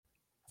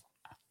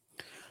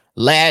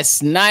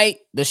Last night,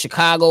 the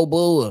Chicago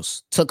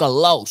Bulls took a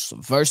loss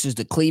versus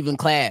the Cleveland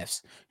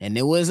Cavs, and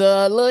it was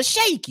a little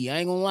shaky. I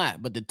ain't gonna lie,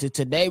 but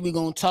today we're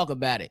gonna talk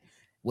about it.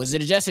 Was it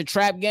just a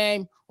trap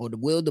game, or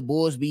will the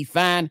Bulls be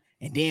fine?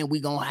 And then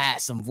we're gonna have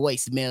some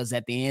voicemails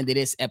at the end of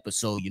this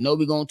episode.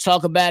 We're gonna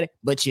talk about it,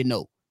 but you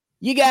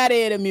gotta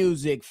hear the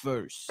music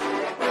first.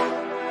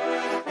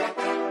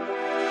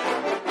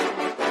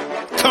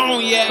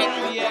 Cognac,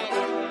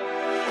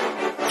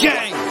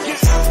 gang.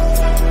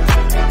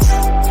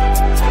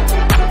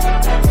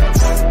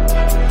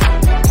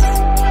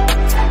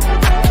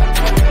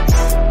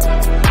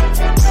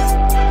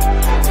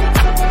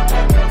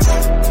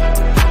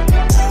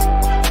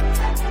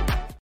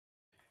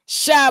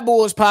 Shy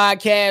Boys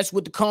Podcast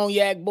with the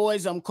Cognac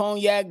Boys. I'm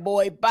Cognac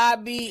Boy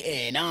Bobby,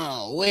 and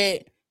I'm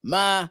with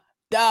my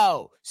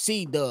dog,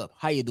 C-Dub.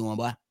 How you doing,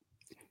 boy?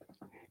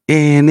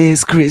 And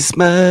it's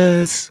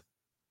Christmas.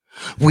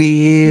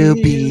 We'll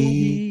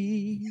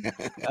be.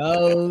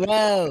 Oh,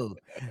 no.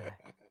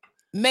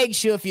 Make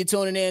sure if you're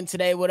tuning in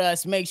today with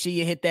us, make sure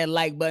you hit that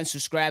like button,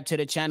 subscribe to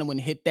the channel,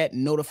 and hit that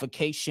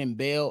notification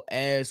bell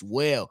as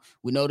well.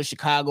 We know the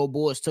Chicago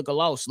Bulls took a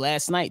loss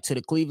last night to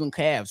the Cleveland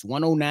Cavs,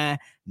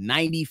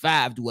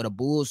 109-95, where the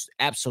Bulls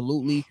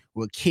absolutely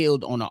were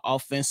killed on the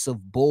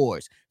offensive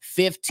boards,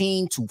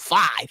 15-5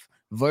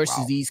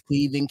 versus these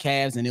Cleveland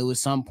Cavs. And it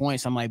was some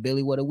points I'm like,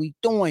 Billy, what are we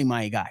doing,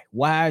 my guy?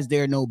 Why is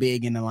there no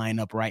big in the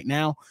lineup right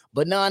now?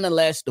 But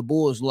nonetheless, the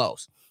Bulls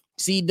lost.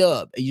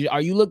 C-Dub,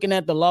 are you looking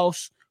at the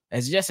loss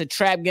as just a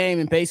trap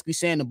game and basically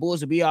saying the Bulls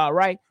will be all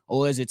right,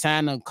 or is it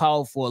time to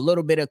call for a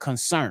little bit of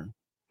concern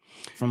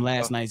from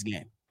last night's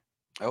game?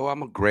 Oh, I'm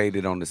gonna grade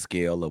it on the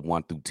scale of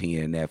 1 through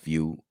 10,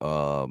 nephew.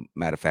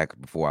 Matter of fact,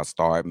 before I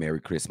start,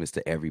 Merry Christmas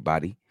to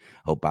everybody.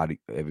 Hope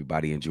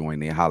everybody enjoying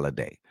their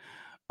holiday.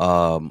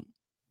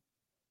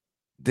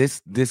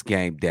 This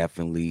game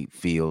definitely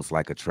feels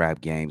like a trap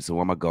game, so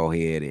I'm gonna go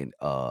ahead and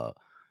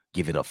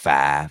give it a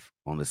 5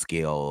 on the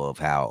scale of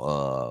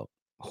how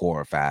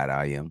horrified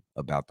I am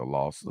about the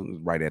loss.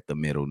 Right at the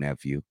middle,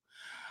 nephew.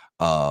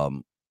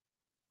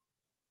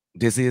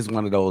 This is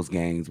one of those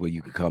games where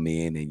you can come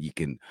in and you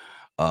can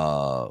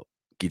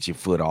get your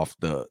foot off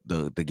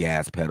the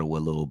gas pedal a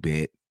little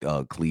bit.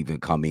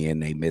 Cleveland come in,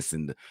 they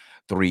missing their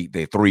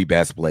three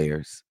best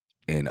players,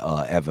 and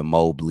Evan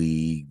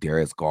Mobley,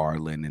 Darius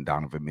Garland, and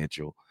Donovan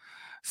Mitchell.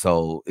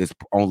 So it's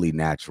only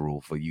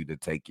natural for you to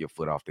take your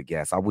foot off the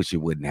gas. I wish it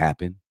wouldn't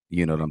happen.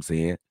 You know what I'm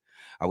saying?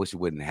 I wish it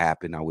wouldn't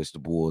happen. I wish the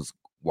Bulls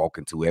walk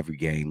into every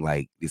game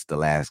like it's the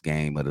last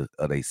game of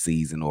their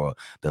season or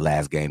the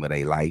last game of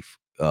their life,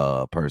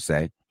 per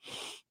se.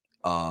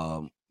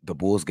 The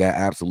Bulls got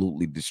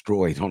absolutely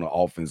destroyed on the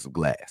offensive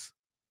glass.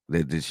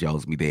 That just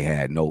shows me they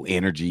had no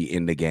energy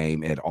in the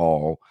game at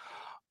all.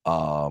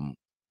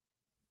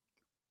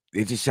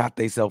 They just shot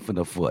themselves in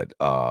the foot.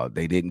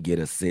 They didn't get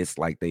assists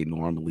like they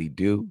normally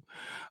do.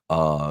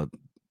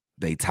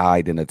 They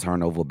tied in a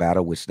turnover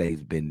battle, which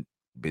they've been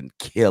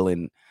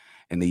killing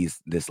in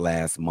this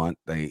last month.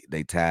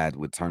 They tied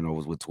with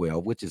turnovers with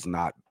 12, which is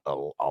not a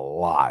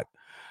lot,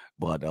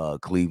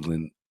 but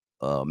Cleveland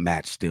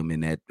matched them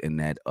in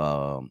that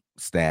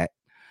stat.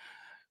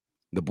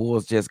 The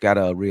Bulls just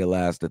gotta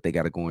realize that they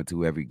gotta go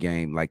into every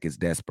game like it's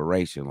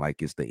desperation,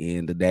 like it's the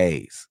end of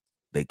days.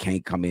 They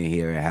can't come in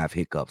here and have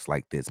hiccups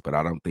like this, but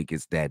I don't think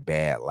it's that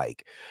bad.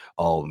 Like,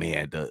 oh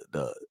man,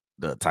 the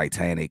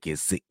Titanic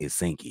is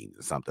sinking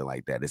or something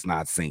like that. It's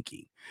not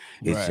sinking.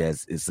 It's Right.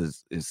 just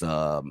it's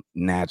a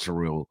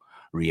natural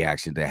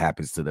reaction that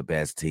happens to the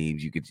best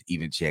teams. You could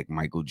even check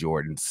Michael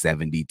Jordan's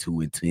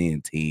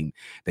 72-10 team.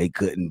 They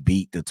couldn't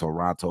beat the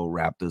Toronto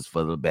Raptors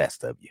for the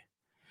best of you.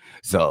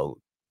 So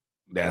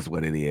that's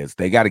what it is.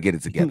 They got to get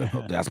it together.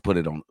 That's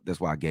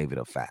why I gave it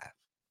a 5.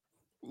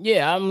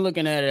 Yeah, I'm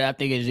looking at it. I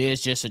think it is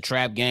just a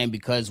trap game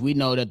because we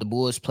know that the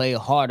Bulls play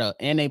harder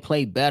and they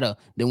play better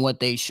than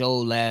what they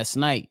showed last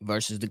night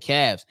versus the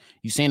Cavs.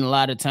 You've seen a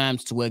lot of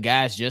times to where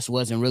guys just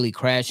wasn't really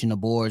crashing the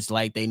boards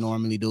like they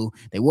normally do.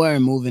 They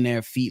weren't moving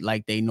their feet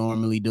like they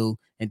normally do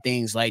and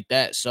things like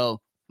that. So,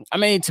 I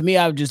mean, to me,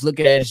 I would just look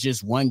at it as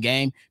just one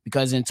game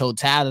because in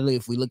totality,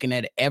 if we're looking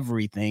at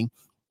everything,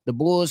 the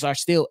Bulls are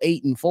still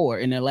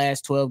 8-4 in their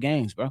last 12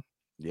 games, bro.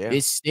 Yeah.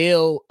 It's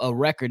still a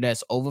record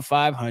that's over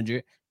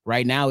 500.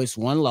 Right now, it's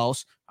one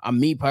loss.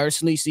 Me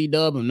personally,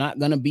 C-Dub, I'm not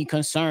going to be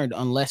concerned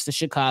unless the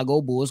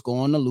Chicago Bulls go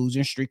on a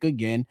losing streak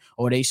again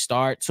or they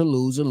start to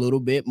lose a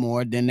little bit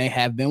more than they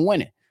have been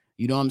winning.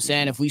 You know what I'm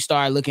saying? If we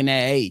start looking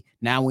at, hey,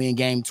 now we're in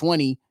game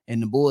 20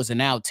 and the Bulls are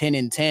now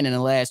 10-10 in the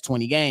last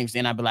 20 games,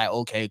 then I'd be like,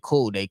 okay,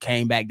 cool. They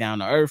came back down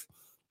to earth.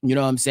 You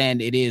know what I'm saying?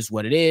 It is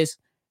what it is.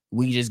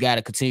 We just got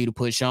to continue to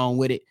push on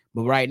with it.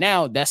 But right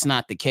now, that's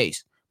not the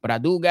case. But I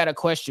do got a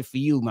question for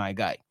you, my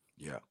guy.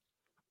 Yeah.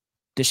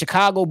 The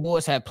Chicago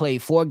Bulls have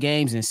played 4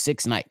 games in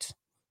 6 nights.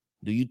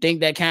 Do you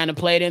think that kind of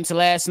played into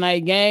last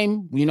night's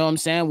game? You know what I'm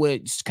saying? We're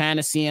kind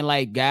of seeing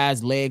like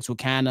guys' legs were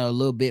kind of a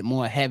little bit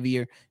more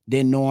heavier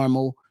than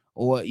normal,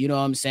 or you know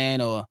what I'm saying?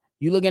 Or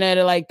you looking at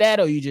it like that,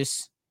 or you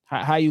just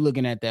how you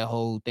looking at that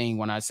whole thing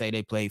when I say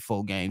they played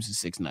 4 games in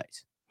 6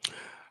 nights?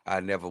 I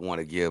never want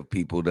to give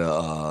people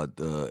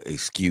the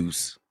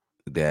excuse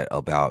that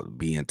about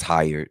being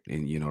tired,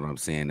 and you know what I'm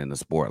saying, in a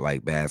sport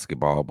like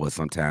basketball. But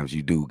sometimes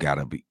you do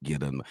gotta get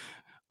them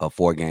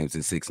 4 games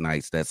in 6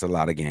 nights. That's a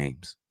lot of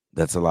games.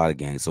 That's a lot of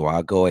games. So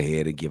I'll go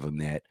ahead and give them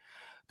that.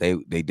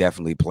 They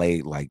definitely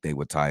played like they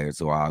were tired,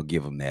 so I'll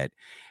give them that.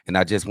 And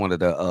I just wanted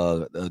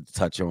to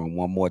touch on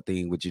one more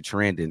thing with your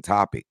trending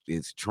topic.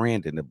 It's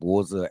trending. The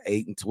Bulls are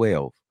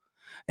 8-12,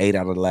 8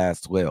 out of the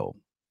last 12,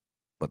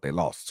 but they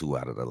lost 2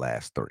 out of the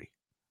last 3.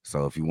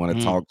 So if you want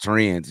to talk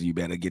trends, you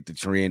better get the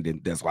trend,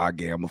 and that's why I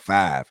gave them a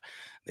 5.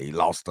 They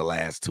lost the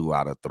last 2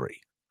 out of 3.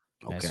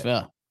 Okay. That's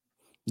fair.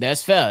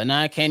 That's fair. And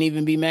I can't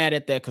even be mad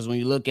at that, because when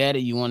you look at it,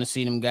 you want to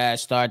see them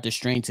guys start to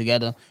string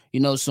together,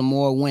 some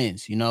more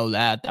wins.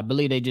 I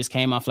believe they just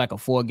came off like a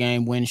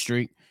 4-game win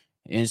streak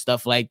and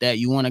stuff like that.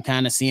 You want to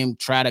kind of see them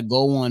try to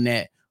go on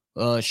that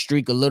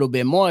streak a little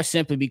bit more,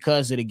 simply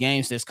because of the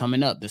games that's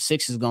coming up. The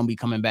Sixers going to be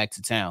coming back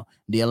to town.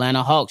 The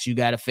Atlanta Hawks, you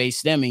got to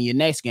face them in your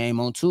next game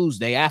on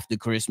Tuesday after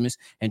Christmas.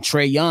 And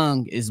Trae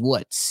Young is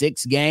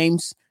 6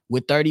 games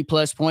with 30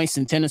 plus points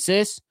and 10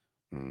 assists.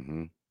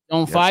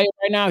 On fire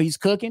right now. He's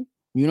cooking.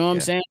 You know what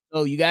I'm saying?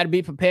 So you got to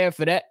be prepared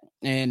for that.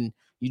 And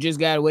you just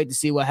got to wait to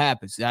see what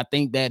happens. I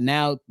think that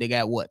now they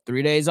got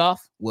 3 days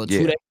off? Well,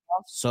 2 days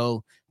off.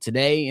 So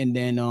today and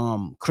then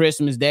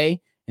Christmas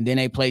Day, and then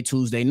they play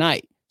Tuesday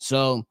night.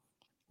 So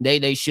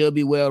they should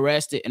be well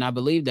rested. And I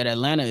believe that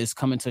Atlanta is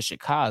coming to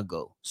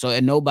Chicago. So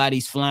and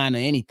nobody's flying or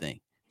anything.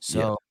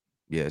 So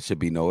yeah, it should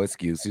be no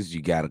excuses.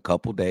 You got a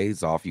couple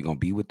days off. You're going to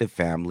be with the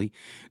family.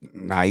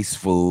 Nice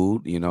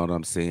food. You know what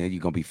I'm saying?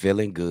 You're going to be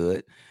feeling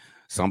good.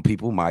 Some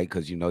people might,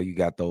 because you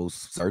got those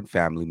certain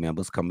family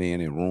members come in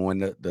and ruin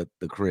the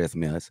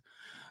Christmas.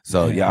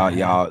 So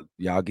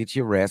y'all get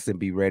your rest and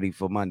be ready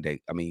for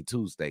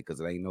Tuesday, because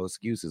there ain't no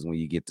excuses when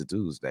you get to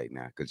Tuesday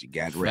now, because you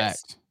got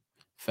rest.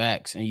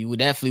 Facts. And you would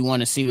definitely want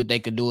to see what they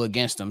could do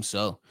against them.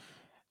 So,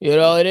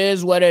 it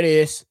is what it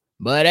is.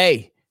 But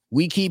hey,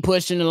 we keep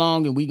pushing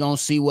along and we gonna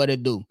see what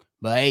it do.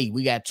 But hey,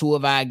 we got 2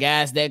 of our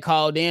guys that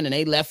called in and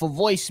they left a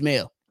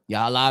voicemail.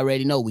 Y'all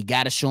already know we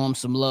got to show them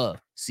some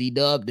love.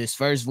 C-Dub, this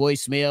first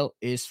voicemail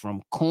is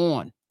from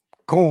Corn.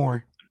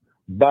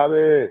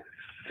 Bobby,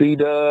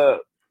 C-Dub,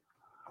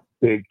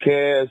 Big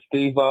Kev,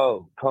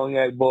 Steve-O,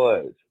 Cognac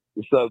Boys.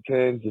 What's up,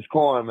 Kings? It's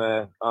Corn,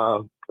 man.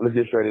 Let's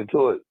get straight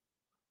into it.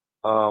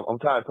 I'm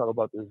tired of talking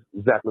about this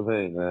Zach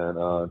LaVine,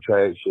 man.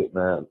 Trade shit,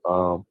 man.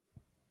 To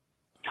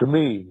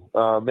me,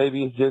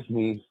 maybe it's just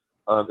me.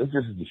 It's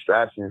just a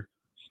distraction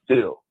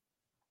still.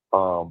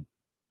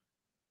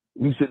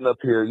 You sitting up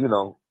here,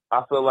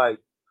 I feel like,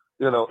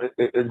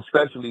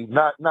 especially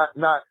not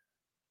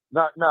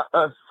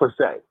us per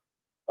se,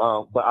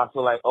 but I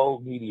feel like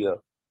old media,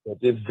 that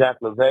this Zach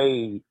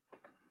LaVine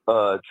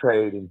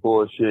trade and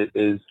bullshit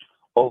is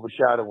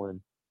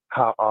overshadowing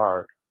how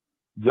our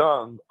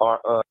young,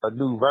 a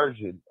new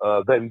version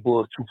of Baby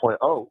Bulls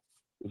 2.0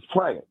 is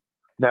playing.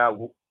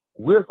 Now,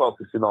 we're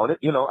focusing on it.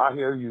 I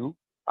hear you.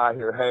 I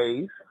hear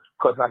Hayes,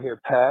 because I hear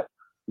Pat.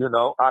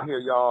 I hear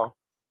y'all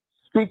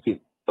speaking,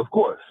 of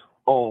course,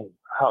 on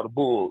how the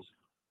Bulls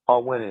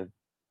are winning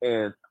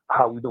and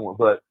how we doing.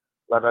 But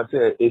like I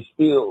said, it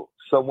still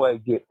some way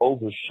get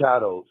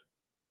overshadowed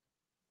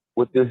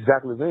with this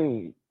Zach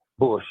LaVine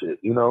bullshit,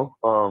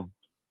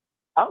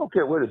 I don't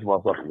care where this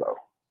motherfucker go.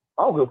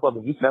 I don't give a fuck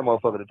if you send that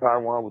motherfucker to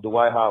Taiwan with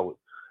Dwight Howard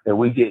and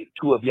we get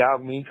 2 of y'all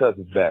mean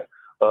cousins back.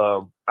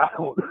 I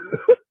don't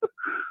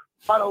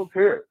I don't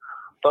care.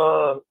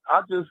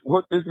 I just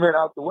want this man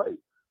out the way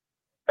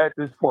at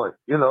this point.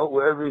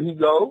 Wherever he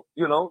go,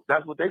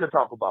 that's what they can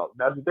talk about.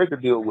 That's what they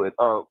can deal with.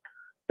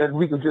 And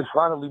we can just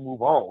finally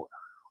move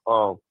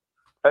on.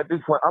 At this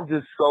point, I'm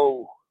just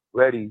so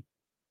ready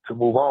to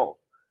move on.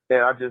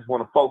 And I just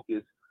want to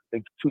focus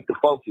and keep the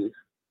focus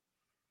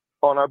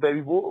on our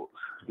baby Bulls.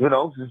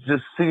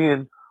 Just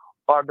seeing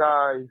our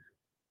guys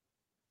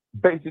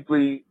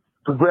basically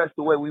progress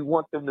the way we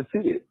want them to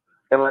see it.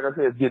 And like I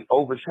said, get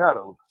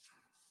overshadowed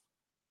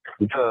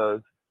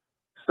because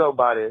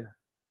somebody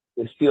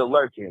is still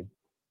lurking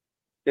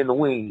in the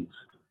wings,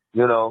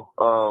 And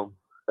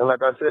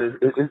like I said,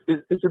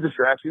 it's a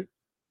distraction.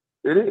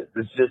 It is.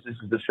 It's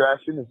a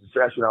distraction. It's a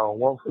distraction I don't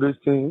want for this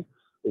team.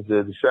 It's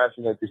a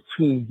distraction that this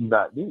team do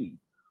not need.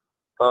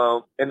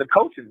 And the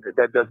coaching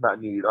that does not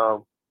need. I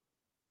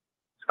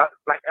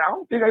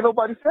don't think ain't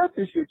nobody said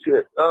this shit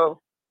yet.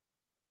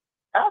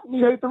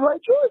 Anthony made the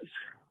right choice.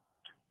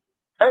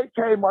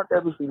 AK Mark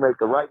Eversley made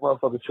the right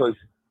motherfucking choice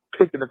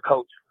picking a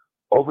coach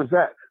over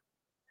Zach.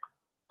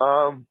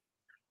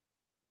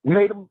 We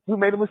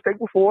made a mistake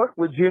before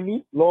with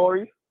Jimmy,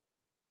 Laurie,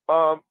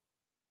 Portis,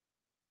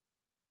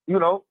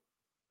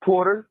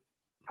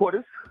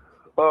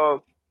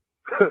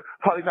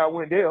 probably not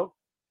Wendell.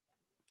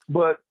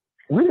 But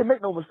we didn't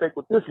make no mistake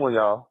with this one,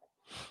 y'all.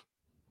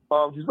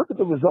 Just look at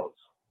the results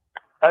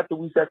after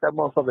we sat that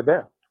motherfucker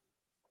down.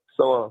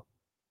 So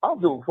I don't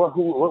give a fuck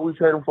what we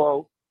trade him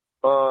for.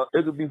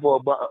 It could be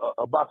for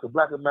a box of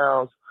Black &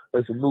 Milds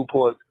and some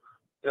Newports.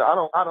 I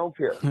don't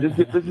care. Just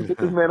get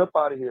this man up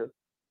out of here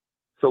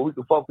so we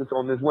can focus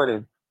on this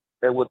winning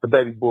and what the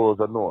baby Bulls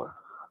are doing.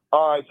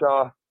 All right,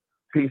 y'all.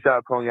 Peace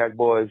out, Cognac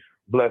boys.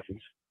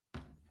 Blessings.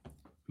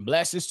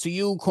 Blessings to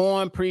you,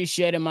 Corn.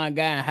 Appreciate it, my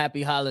guy. And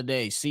happy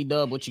holidays.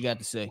 C-Dub, what you got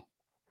to say?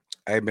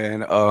 Hey,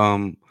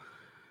 man.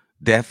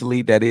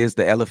 Definitely that is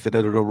the elephant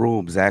of the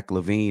room, Zach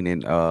LaVine.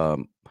 And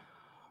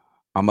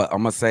I'm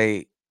gonna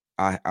say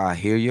I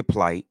hear your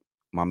plight,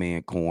 my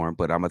man Corn,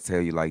 but I'm gonna tell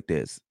you like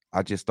this.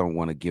 I just don't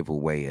want to give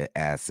away an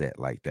asset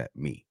like that.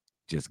 Me.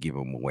 Just give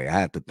them away. I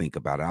have to think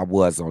about it. I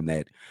was on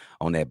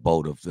that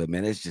boat of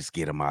man, let's just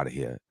get him out of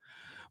here.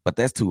 But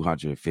that's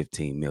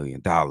 $215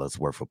 million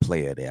worth of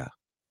player there.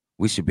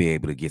 We should be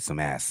able to get some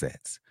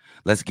assets.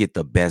 Let's get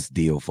the best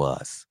deal for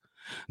us.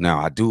 Now,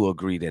 I do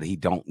agree that he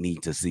don't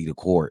need to see the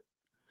court,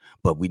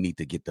 but we need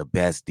to get the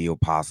best deal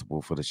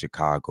possible for the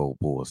Chicago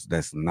Bulls.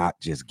 Let's not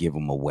just give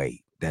him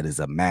away. That is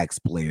a max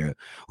player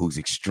who's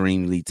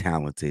extremely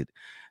talented.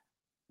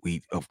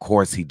 Of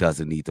course, he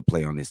doesn't need to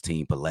play on this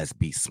team, but let's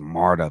be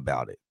smart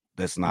about it.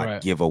 Let's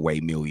not give away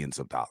millions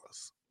of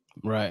dollars.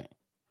 Right.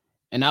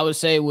 And I would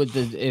say with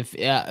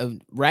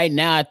right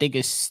now, I think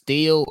it's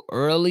still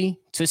early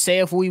to say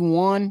if we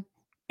won.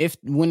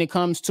 When it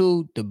comes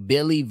to the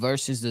Billy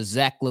versus the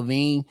Zach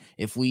LaVine,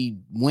 if we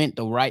went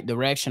the right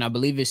direction, I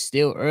believe it's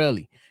still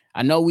early.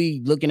 I know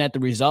we looking at the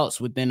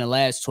results within the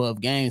last 12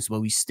 games,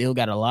 but we still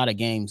got a lot of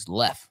games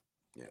left,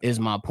 is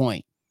my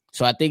point.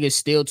 So I think it's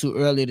still too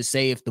early to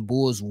say if the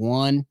Bulls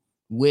won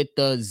with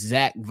the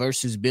Zach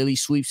versus Billy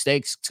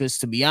sweepstakes, because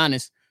to be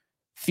honest,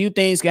 few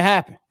things can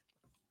happen.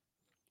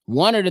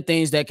 One of the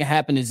things that can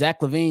happen is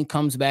Zach LaVine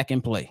comes back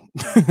and play.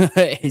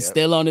 It's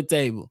still on the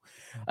table.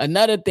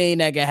 Another thing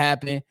that can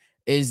happen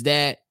is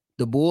that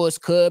the Bulls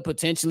could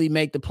potentially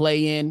make the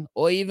play-in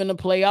or even the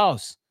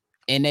playoffs,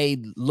 and they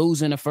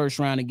lose in the first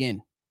round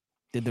again.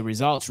 Did the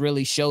results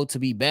really show to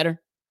be better?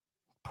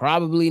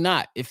 Probably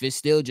not, if it's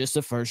still just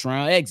a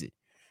first-round exit.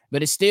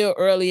 But it's still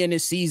early in the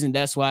season.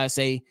 That's why I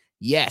say,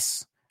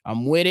 yes,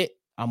 I'm with it.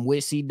 I'm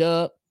with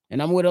C-Dub,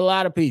 and I'm with a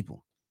lot of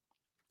people.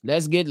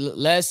 Let's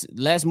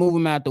move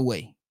him out the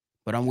way.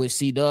 But I'm with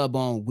C-Dub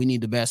on we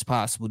need the best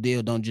possible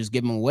deal. Don't just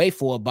give him away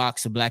for a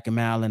box of Black &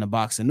 Mild and a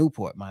box of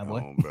Newport, my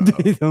boy.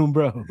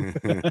 Bro.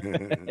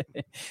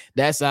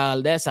 That's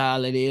all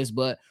it is.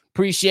 But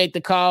appreciate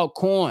the call,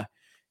 Corn.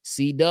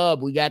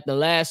 C-Dub, we got the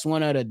last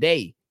one of the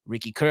day.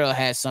 Ricky Curl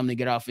has something to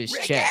get off his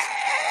chest.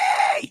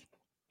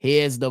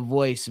 Here's the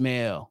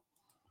voicemail.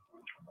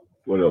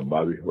 What up,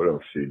 Bobby? What up,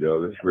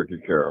 C-Dub? It's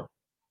Ricky Curl.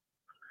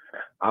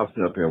 I was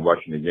sitting up here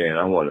watching the game.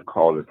 I want to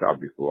call this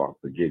out before I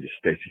forget it.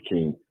 Stacey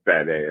King,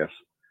 fat ass,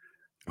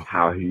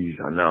 how he's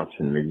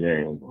announcing the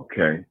game,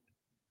 okay?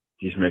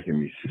 He's making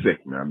me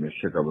sick, man. I've been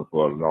sick of it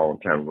for a long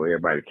time ago.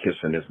 Everybody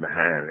kissing his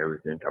behind and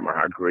everything, talking about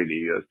how great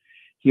he is.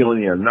 He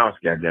only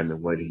announced, goddamn it,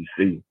 what he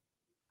sees.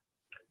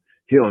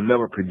 He'll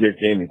never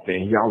predict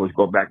anything. He always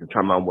go back and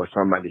talk about what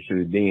somebody should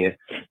have done.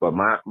 But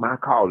my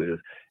call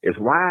is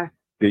why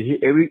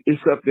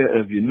it's up there.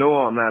 If you know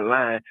I'm not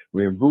lying,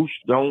 when Bruce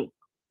don't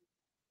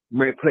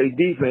play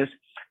defense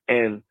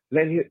and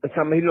let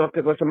somebody don't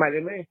pick up somebody,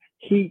 man.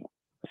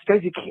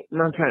 Stacey King,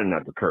 I'm trying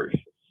not to curse,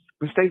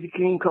 but Stacey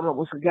King come up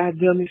with a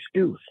goddamn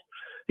excuse.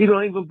 He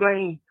don't even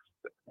blame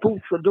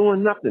Boots for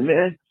doing nothing,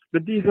 man. The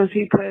defense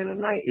he playing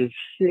tonight is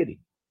shitty.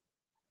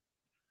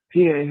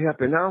 He ain't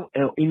helping out,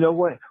 and you know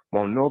what?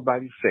 Won't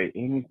nobody say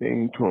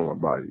anything to him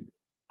about it.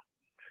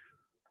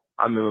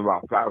 I remember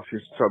about 5 or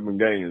 6 something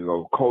games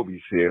ago, Kobe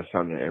said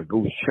something, and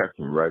Boots checked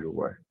him right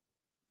away.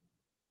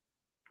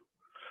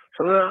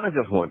 So I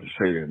just wanted to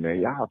say that,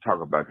 man. Y'all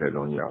talk about that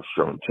on y'all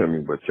show and tell me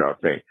what y'all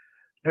think.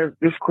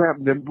 This crap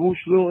that Bruce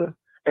doing,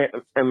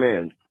 and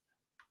man,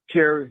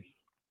 Terry,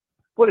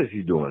 what is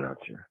he doing out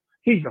there?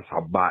 He's just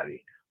a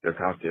body that's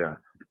out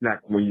there. Like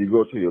when you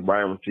go to your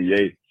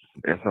YMCA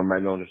and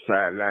somebody on the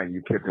sideline,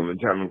 you pick them and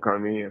tell them to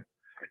come in,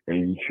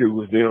 and you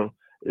choose them.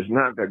 It's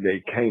not that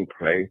they can't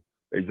play;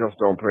 they just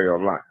don't play a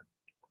lot.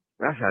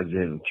 That's how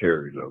Jalen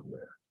Terry looks, man.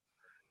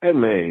 That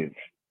man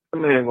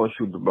ain't gonna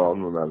shoot the ball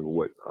no matter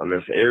what,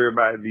 unless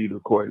everybody leave the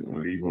court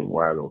and leave him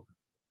wide open.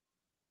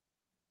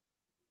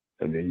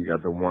 And then you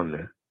got to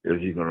wonder, is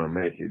he gonna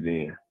make it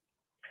then?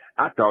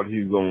 I thought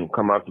he was gonna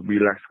come out to be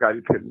like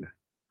Scottie Pippen.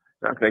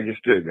 I think he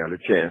still got a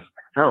chance.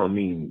 I don't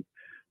mean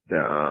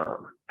to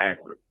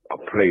act or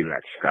play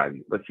like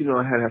Scottie, but you know,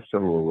 I had that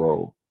similar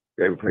role.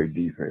 They would play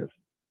defense,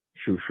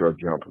 shoot short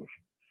jumpers,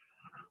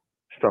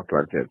 stuff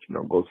like that. You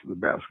know, go to the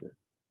basket.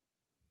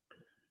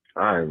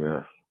 All right,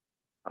 man.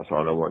 That's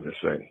all I wanted to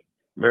say.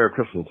 Merry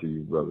Christmas to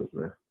you, brothers,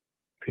 man.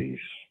 Peace.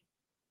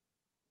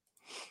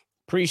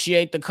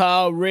 Appreciate the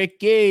call,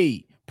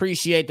 Ricky.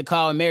 Appreciate the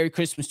call, and Merry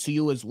Christmas to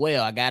you as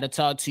well. I got to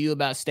talk to you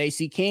about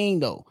Stacey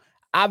King, though.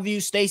 I view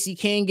Stacey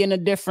King in a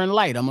different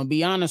light. I'm going to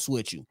be honest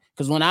with you.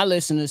 Because when I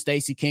listen to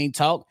Stacey King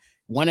talk,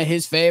 one of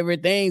his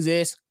favorite things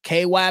is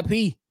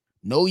KYP,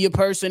 know your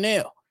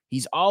personnel.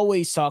 He's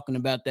always talking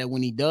about that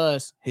when he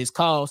does his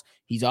calls.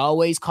 He's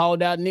always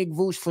called out Nick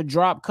Vooch for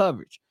drop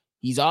coverage.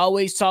 He's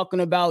always talking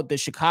about the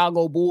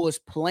Chicago Bulls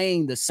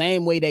playing the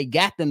same way they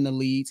got them the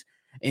leads.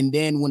 And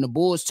then when the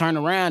Bulls turn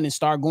around and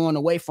start going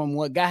away from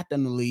what got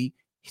them the lead,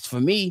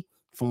 for me,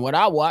 from what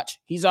I watch,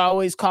 he's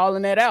always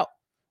calling that out.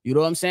 You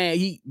know what I'm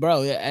saying?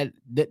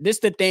 This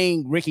the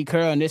thing, Ricky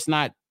Curl, and this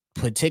not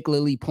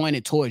particularly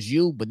pointed towards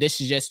you, but this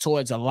is just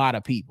towards a lot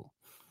of people.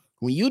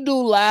 When you do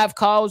live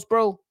calls,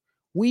 bro,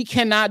 we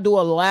cannot do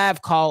a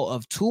live call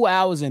of 2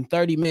 hours and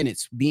 30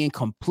 minutes being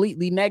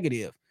completely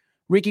negative.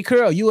 Ricky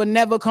Curl, you will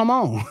never come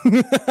on.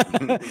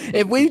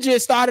 If we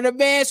just started a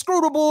band,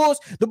 screw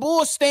the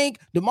Bulls stink,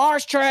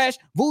 DeMar's trash,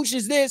 Vooch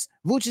is this,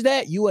 Vooch is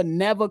that, you will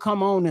never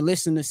come on and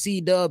listen to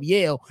C-Dub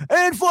yell,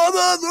 and for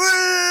the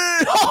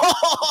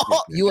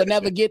three! You will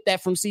never get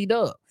that from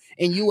C-Dub.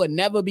 And you would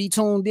never be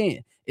tuned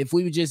in if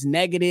we were just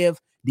negative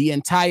the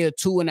entire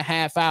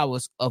 2.5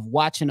 hours of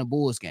watching a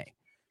Bulls game.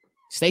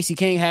 Stacey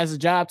King has a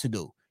job to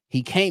do.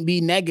 He can't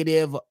be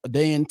negative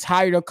the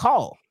entire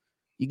call.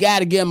 You got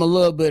to give him a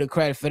little bit of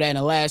credit for that. And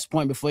the last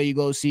point before you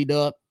go,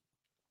 C-Dub,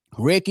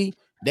 Ricky,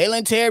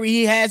 Dalen Terry,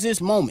 he has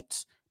his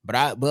moments,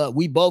 but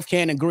we both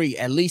can agree.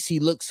 At least he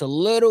looks a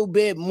little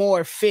bit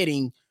more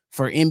fitting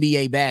for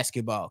NBA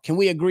basketball. Can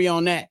we agree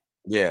on that?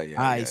 Yeah. All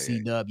right,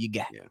 C-Dub, you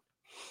got it.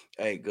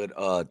 Hey, good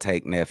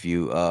take,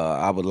 nephew.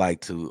 I would like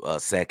to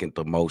second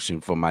the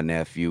motion for my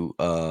nephew.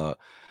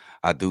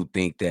 I do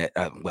think that,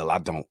 I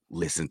don't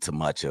listen to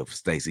much of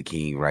Stacey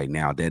King right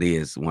now. That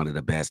is one of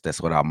the best.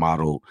 That's what I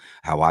model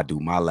how I do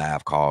my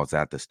live calls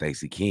after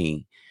Stacey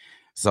King.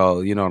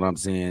 So, you know what I'm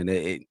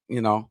saying?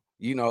 You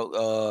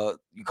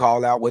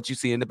call out what you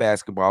see in the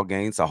basketball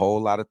games. A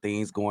whole lot of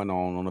things going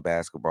on the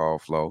basketball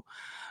floor.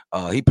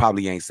 He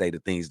probably ain't say the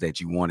things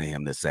that you wanted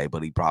him to say,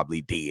 but he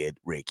probably did,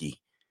 Ricky.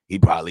 He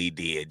probably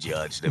did,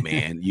 judge the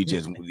man. You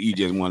just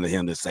wanted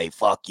him to say,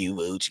 fuck you,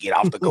 Vooch, get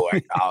off the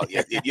court. Oh,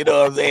 you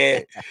know what I'm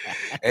saying?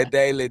 And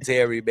Dalen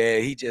Terry,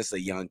 man, he just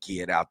a young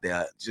kid out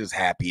there, just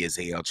happy as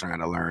hell trying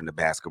to learn the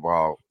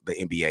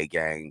NBA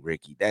game,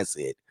 Ricky. That's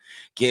it.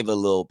 Give a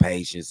little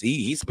patience.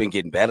 He's been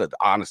getting better,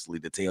 honestly,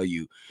 to tell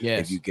you.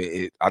 Yes. If you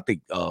get, I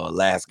think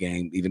last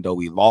game, even though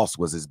we lost,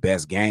 was his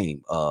best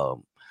game.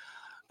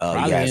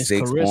 Probably his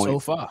 6 career points so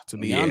far, to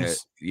be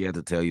honest. Yeah,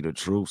 to tell you the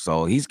truth.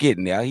 So he's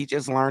getting there. He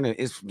just learning.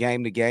 It's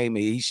game to game,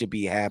 and he should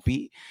be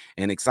happy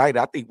and excited.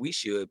 I think we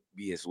should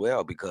be as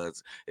well,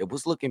 because it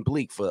was looking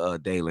bleak for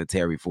Dalen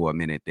Terry for a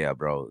minute there,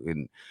 bro.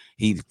 And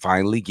he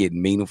finally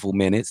getting meaningful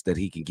minutes that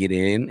he can get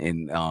in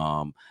and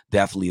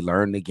definitely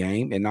learn the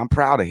game. And I'm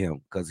proud of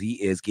him because he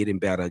is getting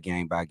better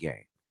game by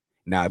game.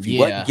 Now, if he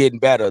wasn't getting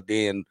better,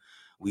 then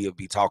we'll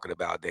be talking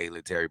about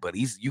Dalen Terry. But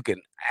you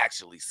can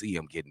actually see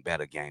him getting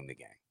better game to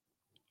game.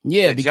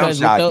 Yeah, that because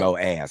jump shot no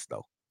ass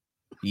though.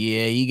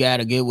 Yeah, you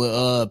gotta get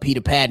with Peter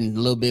Patton a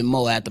little bit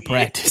more after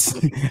practice.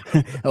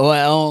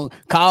 Well,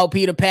 call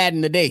Peter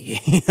Patton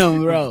today,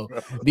 bro.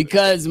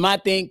 Because my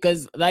thing,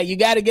 because like you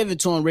gotta give it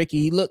to him, Ricky.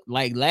 He looked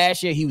like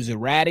last year he was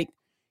erratic.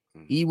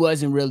 He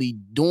wasn't really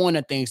doing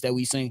the things that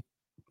we seen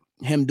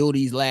him do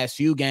these last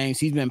few games.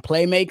 He's been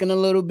playmaking a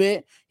little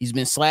bit. He's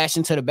been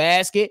slashing to the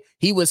basket.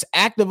 He was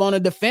active on the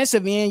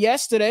defensive end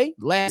yesterday.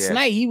 Last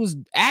night, he was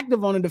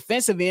active on the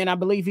defensive end. I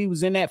believe he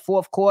was in that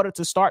fourth quarter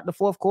to start the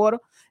fourth quarter,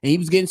 and he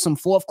was getting some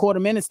fourth quarter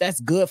minutes. That's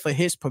good for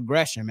his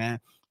progression, man.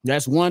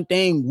 That's one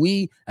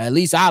thing at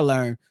least I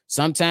learned.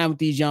 Sometimes with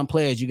these young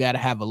players, you got to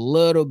have a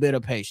little bit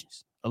of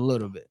patience. A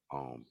little bit.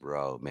 Oh,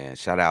 bro, man.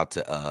 Shout out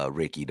to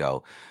Ricky,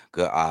 though.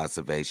 Good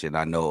observation.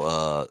 I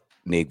know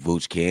Nick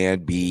Vooch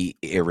can be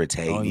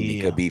irritating. Oh, yeah. He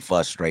could be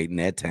frustrating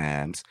at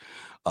times.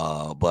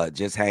 But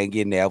just hang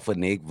in there for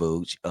Nick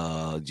Vooch.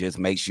 Just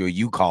make sure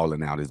you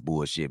calling out his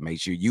bullshit. Make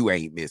sure you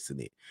ain't missing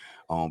it.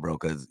 Bro,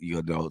 because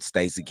you know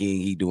Stacey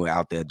King, he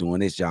out there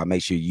doing his job.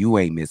 Make sure you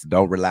ain't missing.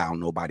 Don't rely on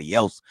nobody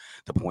else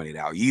to point it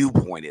out. You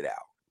point it out,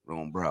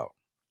 bro.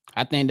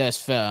 I think that's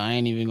fair. I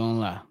ain't even gonna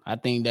lie. I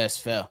think that's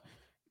fair.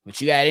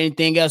 But you got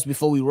anything else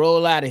before we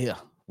roll out of here?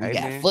 We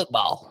got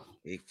football.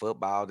 Big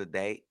football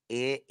today.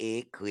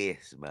 It's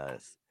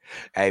Christmas.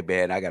 Hey,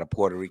 man, I got a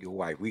Puerto Rican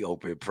wife. We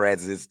open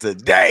presents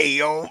today,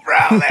 bro.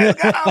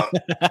 Let's go.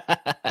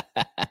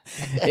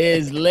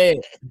 It's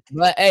lit.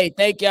 But, hey,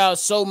 thank y'all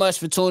so much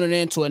for tuning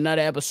in to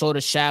another episode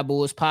of Shy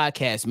Bulls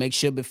Podcast. Make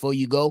sure before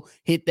you go,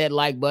 hit that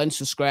like button,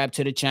 subscribe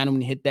to the channel,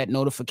 and hit that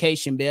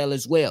notification bell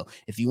as well.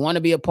 If you want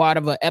to be a part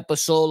of an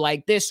episode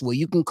like this where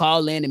you can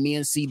call in and me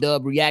and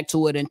C-Dub react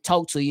to it and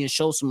talk to you and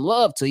show some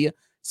love to you,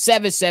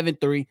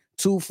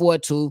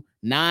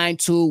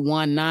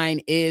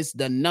 773-242-9219 is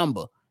the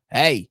number.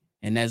 Hey,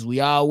 and as we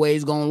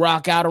always gonna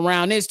rock out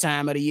around this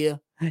time of the year,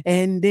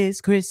 and this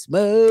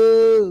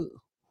Christmas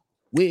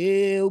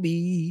will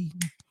be,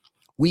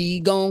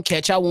 we gonna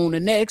catch y'all on the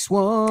next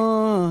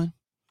one.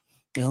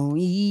 Oh,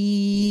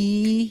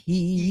 yeah.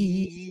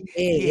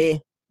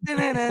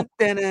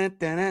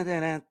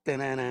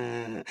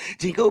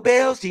 Jingle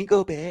bells,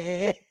 jingle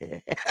bells.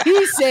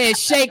 He said,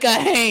 shake a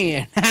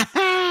hand. All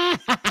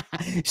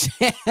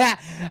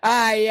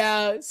right,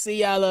 y'all.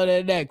 See y'all on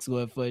the next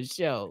one for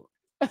sure.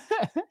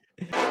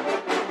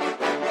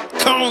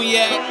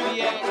 Cognac.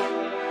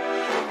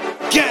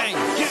 Gang.